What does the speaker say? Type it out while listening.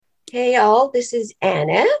Hey all, this is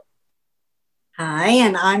Anna, Hi,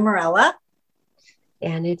 and I'm Morella.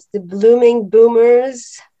 and it's the Blooming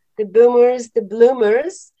Boomers, the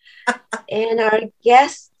Bloomers. And our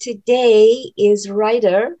guest today is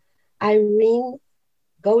writer Irene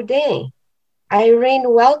Godin. Irene,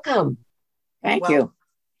 welcome. Thank you.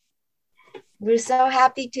 We're so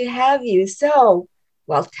happy to have you.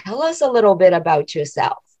 Well, tell us a little bit about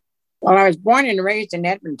yourself. Well, I was born and raised in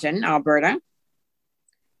Edmonton, Alberta.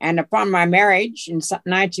 And upon my marriage in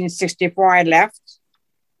 1964, I left.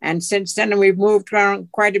 And since then, we've moved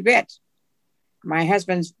around quite a bit. My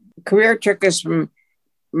husband's career took us from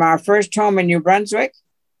our first home in New Brunswick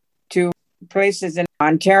to places in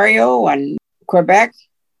Ontario and Quebec,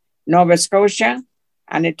 Nova Scotia.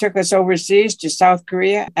 And it took us overseas to South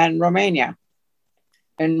Korea and Romania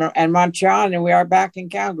and Montreal. And we are back in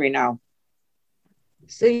Calgary now.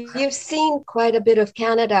 So you've seen quite a bit of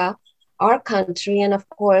Canada, our country, and of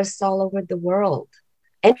course, all over the world.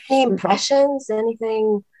 Any impressions,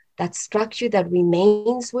 anything that struck you that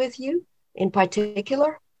remains with you in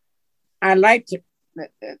particular? I liked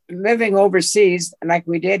living overseas like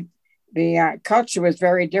we did. The culture was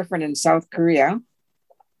very different in South Korea,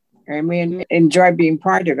 and we enjoyed being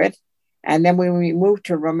part of it. And then when we moved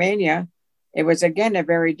to Romania, it was again a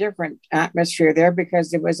very different atmosphere there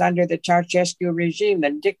because it was under the Ceausescu regime,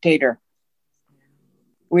 the dictator.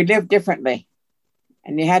 We lived differently,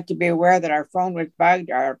 and you had to be aware that our phone was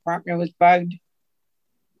bugged, our apartment was bugged,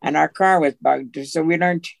 and our car was bugged. So we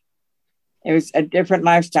learned it was a different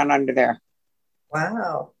lifestyle under there.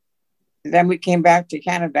 Wow. Then we came back to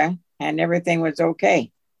Canada and everything was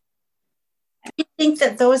okay. Do you think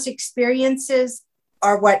that those experiences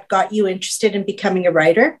are what got you interested in becoming a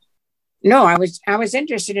writer? No, I was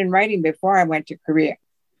interested in writing before I went to Korea.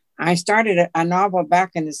 I started a novel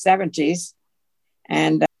back in the 70s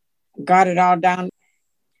and got it all down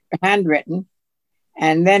handwritten.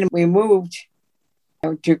 And then we moved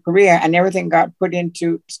to Korea and everything got put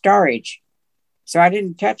into storage. So I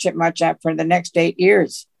didn't touch it much for the next 8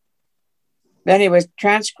 years. Then he was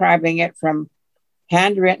transcribing it from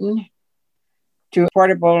handwritten to a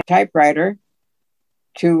portable typewriter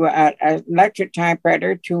to an electric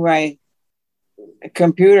typewriter to a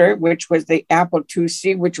computer, which was the Apple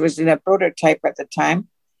IIc, which was in a prototype at the time.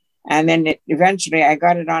 And then eventually I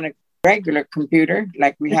got it on a regular computer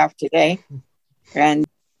like we have today. And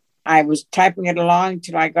I was typing it along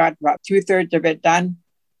till I got about 2/3 of it done.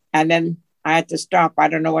 And then I had to stop. I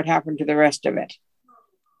don't know what happened to the rest of it.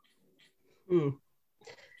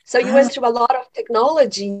 So you went through a lot of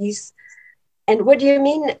technologies. And what do you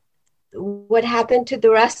mean? What happened to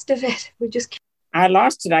the rest of it? I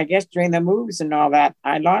lost it, I guess, during the moves and all that.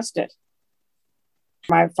 I lost it.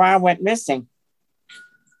 My file went missing.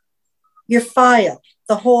 Your file,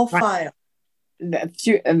 the whole file.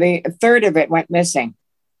 The third of it went missing.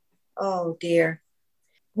 Oh, dear.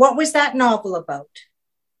 What was that novel about?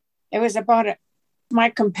 It was about my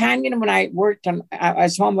companion when I worked. I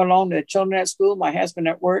was home alone with the children at school, my husband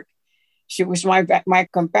at work. She was my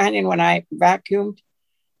companion when I vacuumed.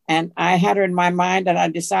 And I had her in my mind and I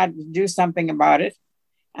decided to do something about it.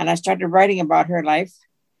 And I started writing about her life.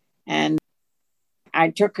 And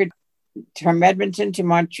I took her from Edmonton to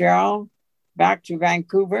Montreal, back to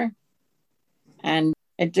Vancouver. And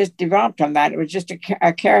it just developed on that. It was just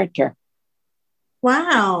a character.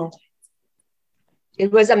 Wow.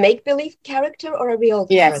 It was a make-believe character or a real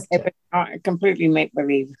character? Yes, it was completely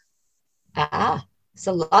make-believe.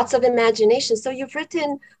 So lots of imagination. So you've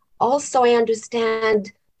written also, I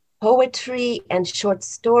understand, poetry and short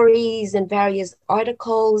stories and various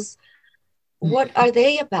articles. What are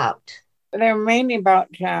they about? They're mainly about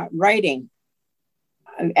writing.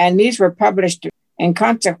 And these were published in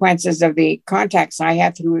consequences of the contacts I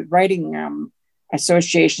had through writing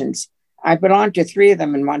associations. I belonged to 3 of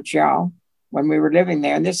them in Montreal when we were living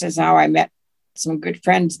there. And this is how I met some good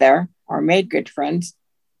friends there, or made good friends.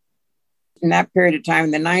 In that period of time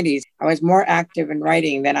in the 90s, I was more active in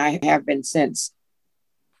writing than I have been since.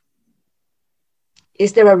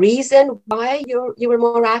 Is there a reason why you were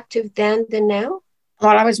more active then than now?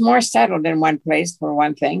 Well, I was more settled in one place, for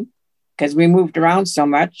one thing, because we moved around so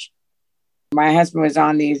much. My husband was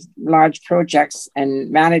on these large projects and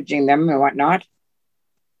managing them and whatnot.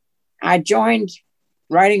 I joined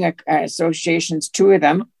writing associations, 2 of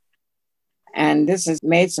them, and this has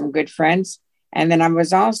made some good friends. And then I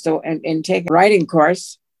was also in taking a writing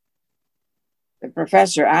course. The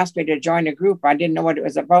professor asked me to join a group. I didn't know what it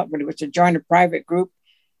was about, but it was to join a private group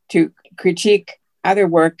to critique other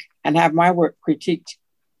work and have my work critiqued.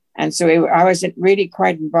 And so I was really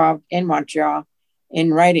quite involved in Montreal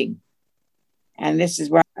in writing. And this is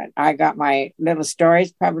where I got my little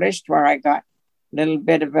stories published, where I got a little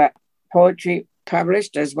bit of a poetry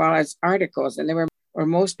published, as well as articles, and they were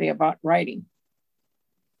mostly about writing.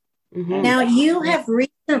 Mm-hmm. Now, you have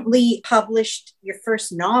recently published your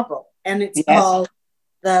first novel, and it's called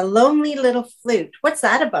The Lonely Little Flute. What's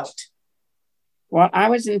that about? Well, I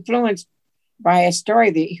was influenced by a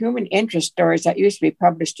story, the human interest stories that used to be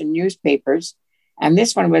published in newspapers. And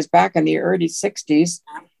this one was back in the early 60s.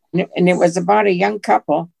 And it was about a young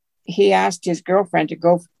couple. He asked his girlfriend to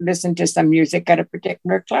go listen to some music at a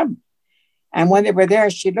particular club. And when they were there,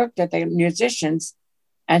 she looked at the musicians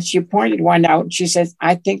and she pointed one out. And she says,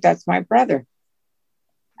 "I think that's my brother."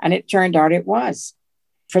 And it turned out it was.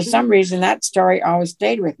 For some reason, that story always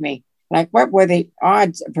stayed with me. Like, what were the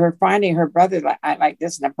odds of her finding her brother like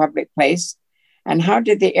this in a public place? And how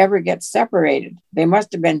did they ever get separated? They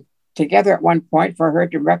must have been together at one point for her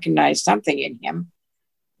to recognize something in him,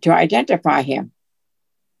 to identify him.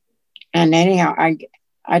 And anyhow,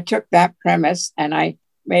 I took that premise and I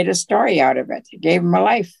made a story out of it. It gave him a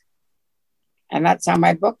life. And that's how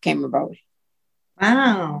my book came about.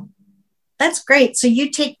 Wow. That's great. So you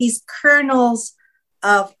take these kernels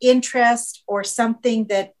of interest or something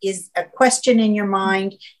that is a question in your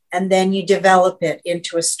mind, and then you develop it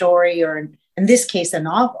into a story, or in this case, a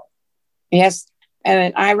novel. Yes.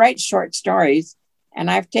 And I write short stories, and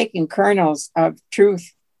I've taken kernels of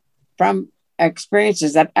truth from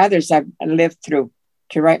experiences that others have lived through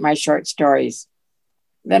to write my short stories.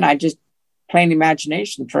 Then I just plain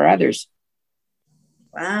imagination for others.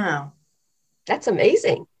 Wow. That's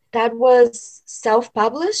amazing. That was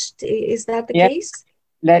self-published. Is that the case?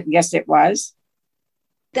 Yes, it was.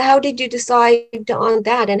 How did you decide on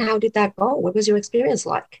that, and how did that go? What was your experience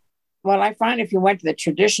like? Well, I find if you went the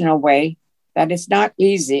traditional way, that it's not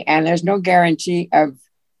easy, and there's no guarantee of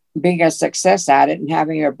being a success at it and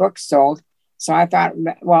having your book sold. So I thought,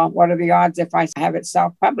 well, what are the odds if I have it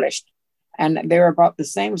self-published? And they were about the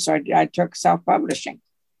same, so I took self-publishing.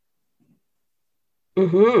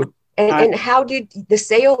 Mm-hmm. And how did the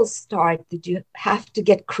sales start? Did you have to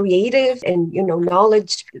get creative and,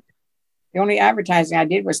 knowledge? The only advertising I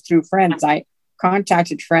did was through friends. I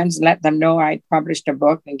contacted friends and let them know I published a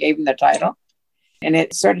book and gave them the title. And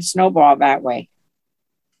it sort of snowballed that way.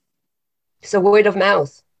 So word of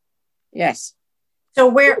mouth. Yes. So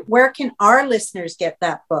where can our listeners get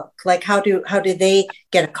that book? Like, how do they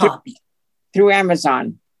get a copy? Through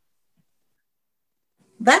Amazon.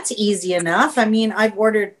 That's easy enough. I mean, I've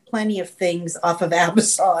ordered plenty of things off of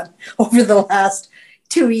Amazon over the last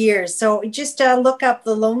 2 years. So just look up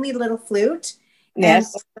The Lonely Little Flute.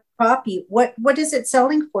 Yes. And copy. What is it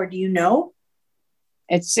selling for? Do you know?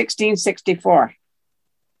 It's $16.64.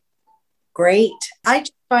 Great. I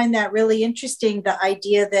just find that really interesting. The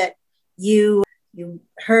idea that you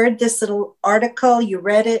heard this little article, you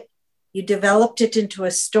read it, you developed it into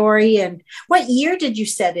a story. And what year did you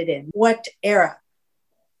set it in? What era?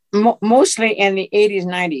 Mostly in the 80s,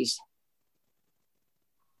 90s.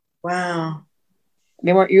 Wow.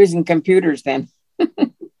 They weren't using computers then.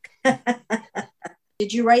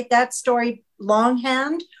 Did you write that story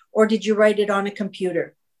longhand, or did you write it on a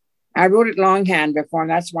computer? I wrote it longhand before,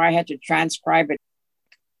 and that's why I had to transcribe it.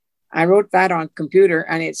 I wrote that on computer,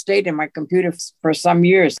 and it stayed in my computer for some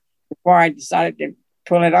years before I decided to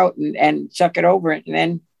pull it out and chuck it over it, and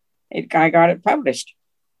then I got it published.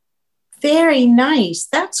 Very nice.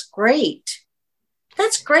 That's great.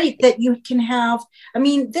 That's great that you can have,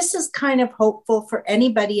 this is kind of hopeful for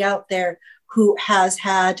anybody out there who has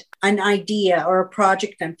had an idea or a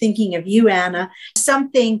project. I'm thinking of you, Anna,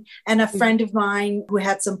 something, and a friend of mine who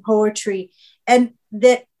had some poetry, and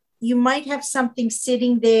that you might have something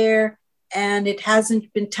sitting there and it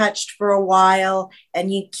hasn't been touched for a while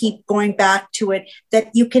and you keep going back to it,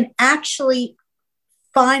 that you can actually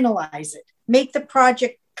finalize it, make the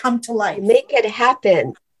project come to life. Make it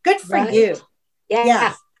happen. Good for you.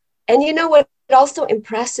 Yeah. And you know what also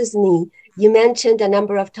impresses me? You mentioned a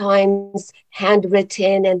number of times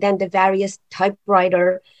handwritten and then the various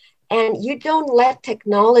typewriter, and you don't let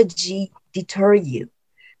technology deter you.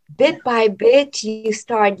 Bit by bit, you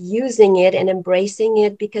start using it and embracing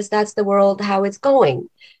it because that's the world, how it's going.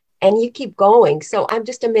 And you keep going. So I'm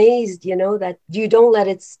just amazed, that you don't let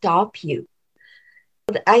it stop you.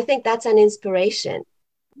 I think that's an inspiration.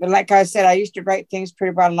 But like I said, I used to write things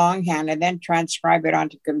pretty well longhand and then transcribe it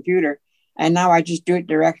onto computer. And now I just do it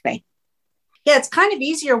directly. Yeah, it's kind of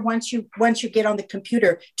easier once you get on the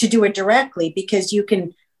computer to do it directly, because you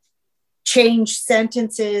can change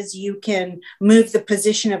sentences, you can move the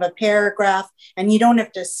position of a paragraph, and you don't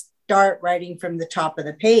have to start writing from the top of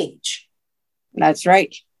the page. That's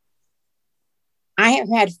right. I have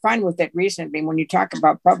had fun with it recently. When you talk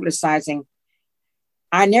about publicizing,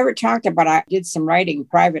 I never talked about, I did some writing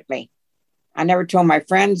privately. I never told my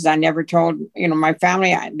friends. I never told, my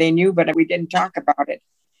family. They knew, but we didn't talk about it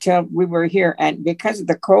till we were here. And because of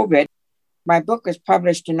the COVID, my book was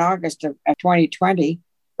published in August of 2020.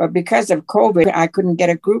 But because of COVID, I couldn't get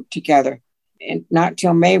a group together. And not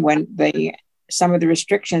till May when some of the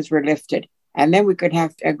restrictions were lifted. And then we could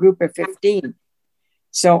have a group of 15.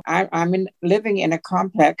 So I'm living in a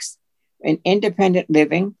complex, in independent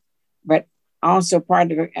living, but also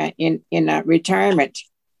part of in a retirement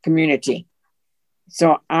community.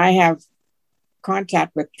 So I have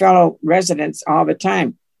contact with fellow residents all the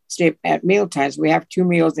time. Stay at meal times. We have 2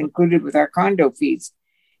 meals included with our condo fees.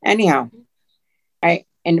 Anyhow, I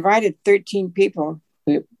invited 13 people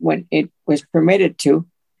when it was permitted to.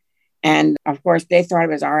 And of course, they thought it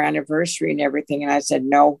was our anniversary and everything. And I said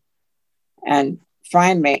no. And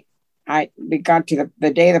finally, we got to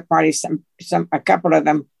the day of the party. A couple of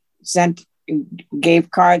them gave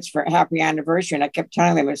cards for happy anniversary. And I kept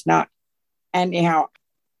telling them it's not. Anyhow,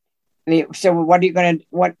 so what are you going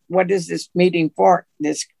to, what is this meeting for,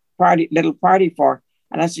 this little party for?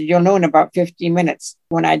 And I said, you'll know in about 15 minutes.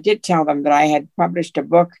 When I did tell them that I had published a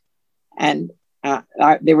book and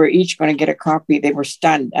they were each going to get a copy, they were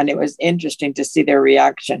stunned. And it was interesting to see their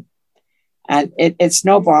reaction. And it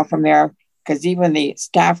snowballed from there because even the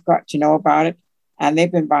staff got to know about it. And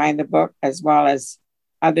they've been buying the book as well as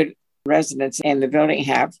other residents in the building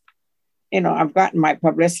have. I've gotten my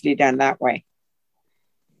publicity done that way.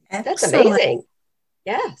 That's amazing.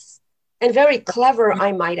 Yes. And very clever,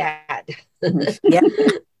 I might add. Yeah.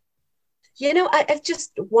 I'm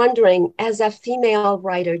just wondering, as a female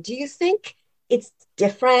writer, do you think it's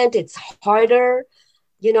different? It's harder?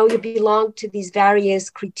 You belong to these various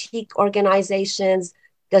critique organizations.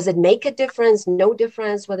 Does it make a difference? No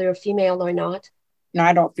difference, whether you're female or not? No,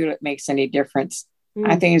 I don't feel it makes any difference.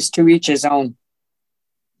 I think it's to each his own.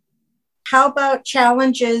 How about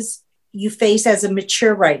challenges you face as a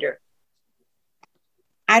mature writer?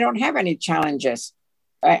 I don't have any challenges.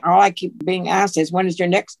 All I keep being asked is, when is your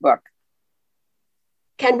next book?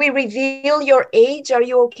 Can we reveal your age? Are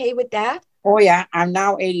you okay with that? Oh, yeah. I'm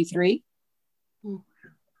now 83.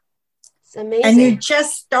 It's amazing. And you're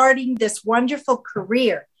just starting this wonderful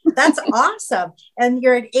career. That's awesome. And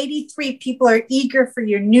you're at 83. People are eager for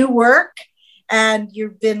your new work. And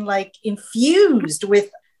you've been infused with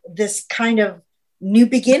this kind of new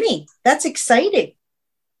beginning. That's exciting.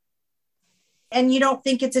 And you don't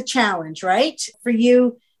think it's a challenge, right? For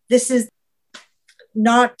you, this is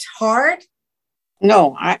not hard?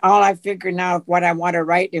 No, all I figure now is what I want to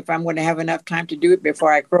write, if I'm going to have enough time to do it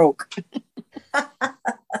before I croak.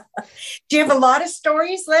 Do you have a lot of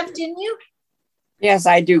stories left in you? Yes,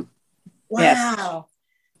 I do. Wow. Yes.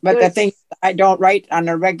 But the thing, I don't write on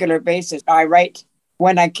a regular basis. I write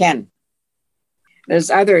when I can. There's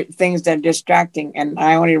other things that are distracting, and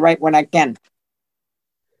I only write when I can.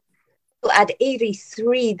 At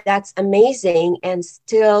 83, that's amazing, and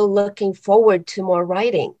still looking forward to more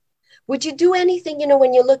writing. Would you do anything,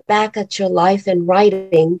 when you look back at your life and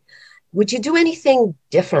writing, would you do anything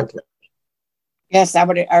differently? Yes, I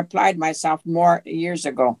applied myself more years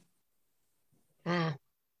ago.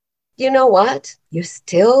 You know what? You're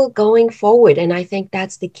still going forward, and I think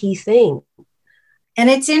that's the key thing. And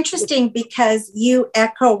it's interesting because you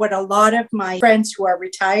echo what a lot of my friends who are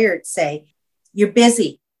retired say. You're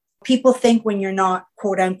busy. People think when you're not,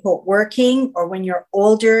 quote unquote, working, or when you're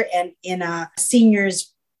older and in a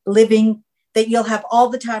senior's living, that you'll have all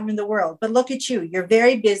the time in the world. But look at you. You're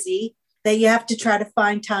very busy, that you have to try to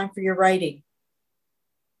find time for your writing.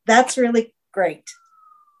 That's really great.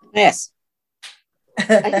 Yes.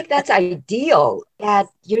 I think that's ideal, that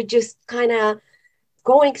you're just kind of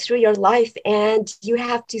going through your life and you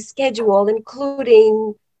have to schedule,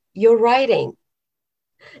 including your writing.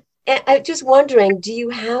 And I'm just wondering, do you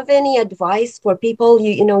have any advice for people?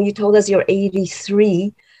 You told us you're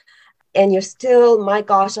 83 and you're still, my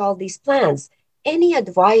gosh, all these plans. Any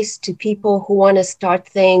advice to people who want to start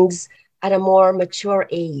things at a more mature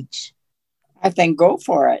age? I think go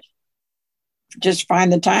for it. Just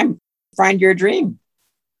find the time. Find your dream.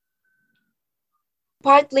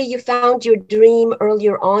 Partly you found your dream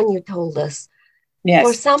earlier on, you told us. Yes.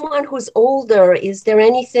 For someone who's older, is there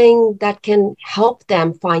anything that can help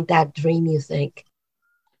them find that dream, you think?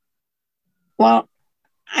 Well,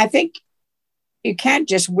 I think you can't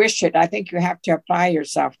just wish it. I think you have to apply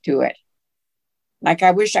yourself to it. Like, I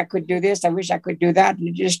wish I could do this. I wish I could do that.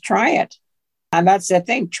 You just try it. And that's the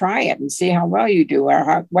thing. Try it and see how well you do,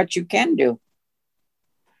 or what you can do.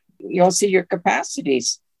 You'll see your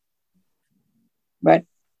capacities. But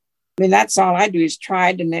I mean, that's all I do is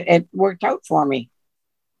tried, and it worked out for me.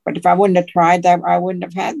 But if I wouldn't have tried that, I wouldn't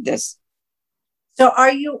have had this. So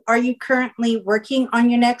are you currently working on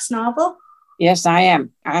your next novel? Yes, I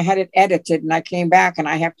am. I had it edited and I came back and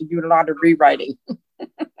I have to do a lot of rewriting.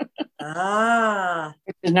 It's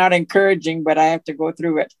not encouraging, but I have to go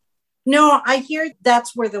through it. No, I hear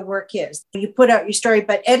that's where the work is. You put out your story,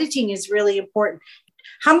 but editing is really important.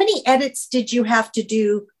 How many edits did you have to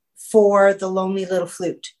do for The Lonely Little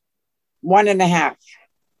Flute? 1.5.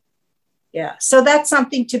 Yeah. So that's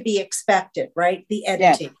something to be expected, right? The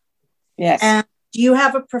editing. Yes. And do you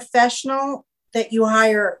have a professional that you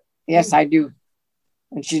hire? Yes, I do.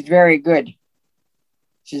 And she's very good.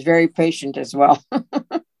 She's very patient as well.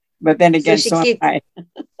 But then again,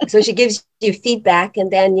 so she gives you feedback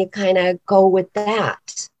and then you kind of go with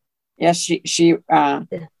that. Yes, she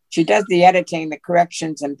does the editing, the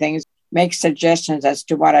corrections and things, makes suggestions as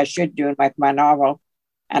to what I should do in my novel.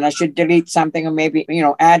 And I should delete something or maybe,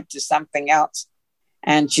 add to something else.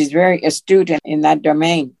 And she's very astute in that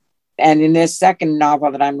domain. And in this second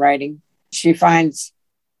novel that I'm writing, she finds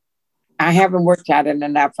I haven't worked at it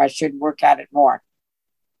enough. I should work at it more.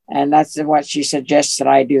 And that's what she suggests that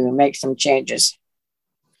I do, make some changes.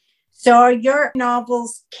 So are your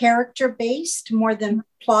novels character-based more than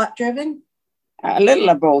plot-driven? A little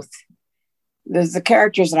of both. There's the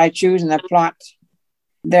characters that I choose and the plot.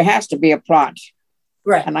 There has to be a plot.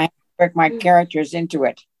 Right. And I work my characters into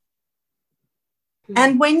it.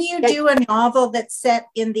 And when you do a novel that's set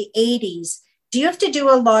in the 80s, do you have to do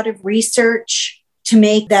a lot of research to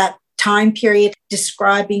make that time period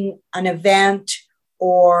describing an event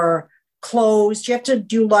or clothes? Do you have to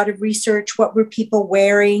do a lot of research? What were people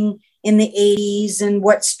wearing in the 80s and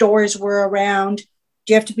what stores were around?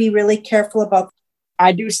 Do you have to be really careful about that?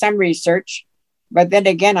 I do some research, but then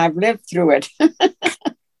again, I've lived through it.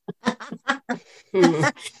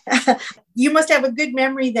 You must have a good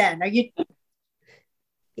memory then. Are you?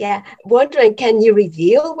 Yeah. Wondering, can you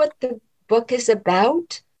reveal what the book is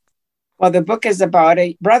about? Well, the book is about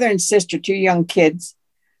a brother and sister, 2 young kids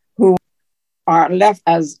who are left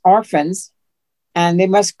as orphans, and they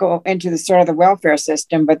must go into the sort of the welfare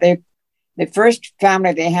system. But the first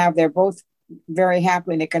family they have, they're both very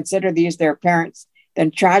happy and they consider these their parents.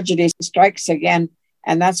 Then tragedy strikes again,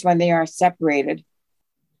 and that's when they are separated.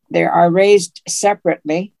 They are raised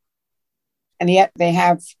separately, and yet they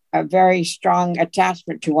have a very strong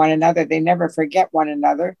attachment to one another. They never forget one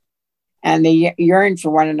another, and they yearn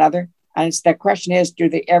for one another. And the question is, do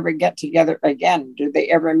they ever get together again? Do they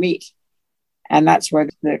ever meet? And that's where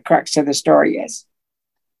the crux of the story is.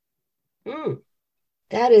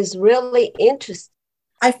 That is really interesting.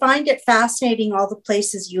 I find it fascinating, all the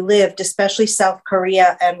places you lived, especially South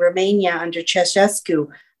Korea and Romania under Ceausescu.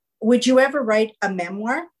 Would you ever write a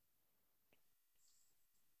memoir?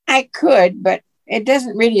 I could, but it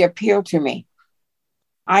doesn't really appeal to me.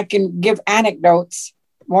 I can give anecdotes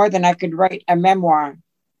more than I could write a memoir.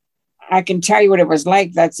 I can tell you what it was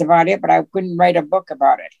like. That's about it, but I couldn't write a book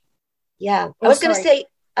about it. Yeah. I was going to say,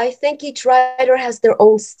 I think each writer has their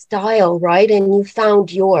own style, right? And you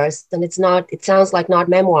found yours, and it sounds like not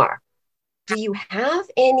memoir. Do you have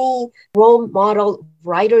any role model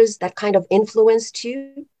writers that kind of influenced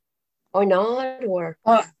you or not? Or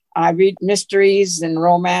well, I read mysteries and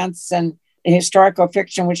romance and historical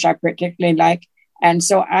fiction, which I particularly like. And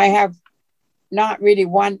so I have not really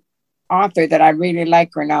one author that I really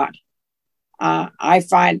like or not. I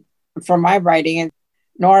find for my writing,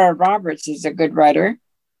 Nora Roberts is a good writer.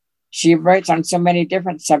 She writes on so many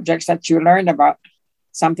different subjects that you learn about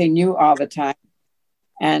something new all the time.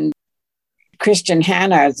 And Christian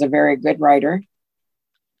Hanna is a very good writer.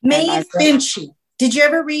 Maeve Binchy. Did you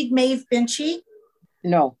ever read Maeve Binchy?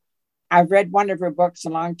 No. I've read one of her books a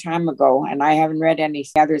long time ago, and I haven't read any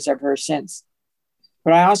others of her since.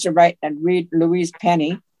 But I also write and read Louise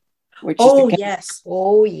Penny, which is yes.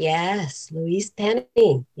 Oh, yes. Louise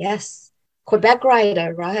Penny. Yes. Quebec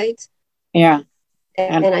writer, right? Yeah.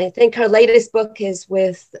 And I think her latest book is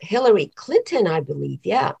with Hillary Clinton, I believe.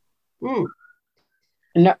 Yeah. No,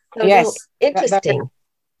 so, yes. No, interesting.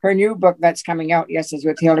 Her new book that's coming out, yes, is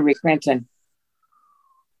with Hillary Clinton.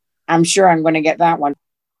 I'm sure I'm going to get that one.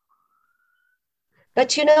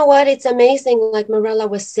 But you know what? It's amazing. Like Mirella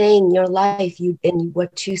was saying, your life, and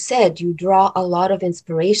what you said, you draw a lot of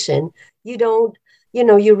inspiration. You don't,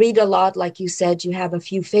 you read a lot, like you said, you have a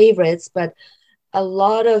few favorites, but a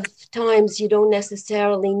lot of times you don't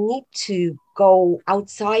necessarily need to go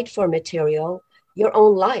outside for material. Your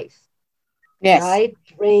own life, yes, right?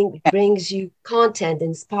 Brings you content,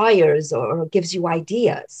 inspires, or gives you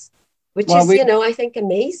ideas, which is, I think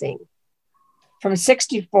amazing. From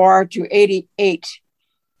 64 to 88,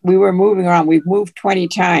 we were moving around. We've moved 20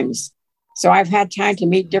 times. So I've had time to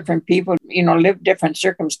meet different people, live different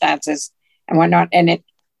circumstances and whatnot. And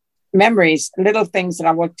memories, little things that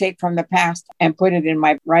I will take from the past and put it in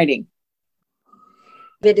my writing.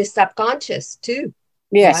 It is subconscious too.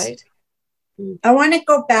 Yes. Right? I want to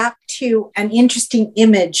go back to an interesting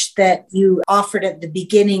image that you offered at the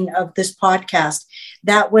beginning of this podcast.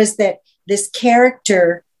 That was that this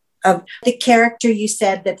character you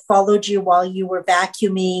said that followed you while you were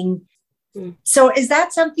vacuuming. So is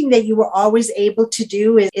that something that you were always able to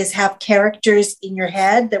do, is have characters in your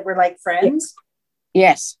head that were like friends?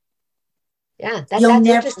 Yes. Yeah, that's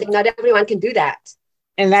interesting. Not everyone can do that.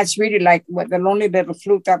 And that's really like what the Lonely Little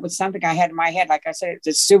Flute, that was something I had in my head. Like I said, it's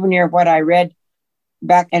a souvenir of what I read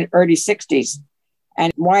back in early 60s.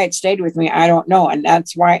 And why it stayed with me, I don't know. And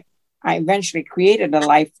that's why I eventually created a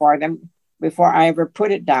life for them before I ever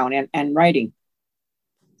put it down and writing.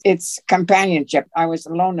 It's companionship. I was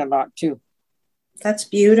alone a lot too. That's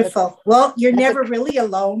beautiful. Well, you're never really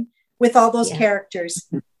alone with all those characters.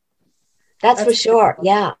 That's for sure.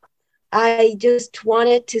 Yeah. I just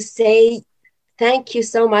wanted to say thank you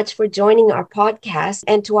so much for joining our podcast,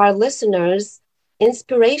 and to our listeners,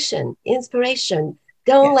 inspiration.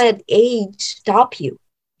 Don't let age stop you.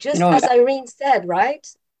 Just as Irene said, right?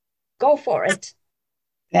 Go for it.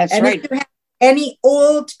 That's and right. If you have any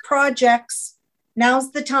old projects,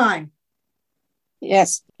 now's the time.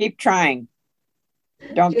 Yes, keep trying.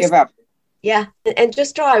 Don't give up. Yeah, and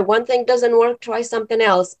just try. One thing doesn't work, try something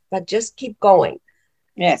else, but just keep going.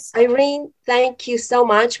 Yes. Irene, thank you so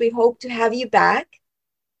much. We hope to have you back.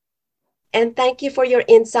 And thank you for your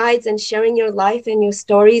insights and sharing your life and your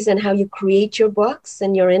stories and how you create your books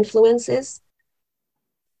and your influences.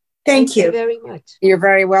 Thank you very much. You're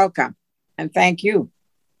very welcome. And thank you.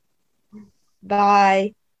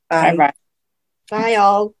 Bye. Bye-bye. Bye,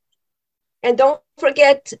 all. And don't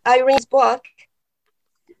forget Irene's book,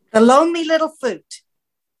 The Lonely Little Flute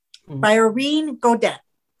by Irene Godin.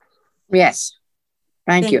 Yes.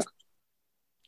 Thank you.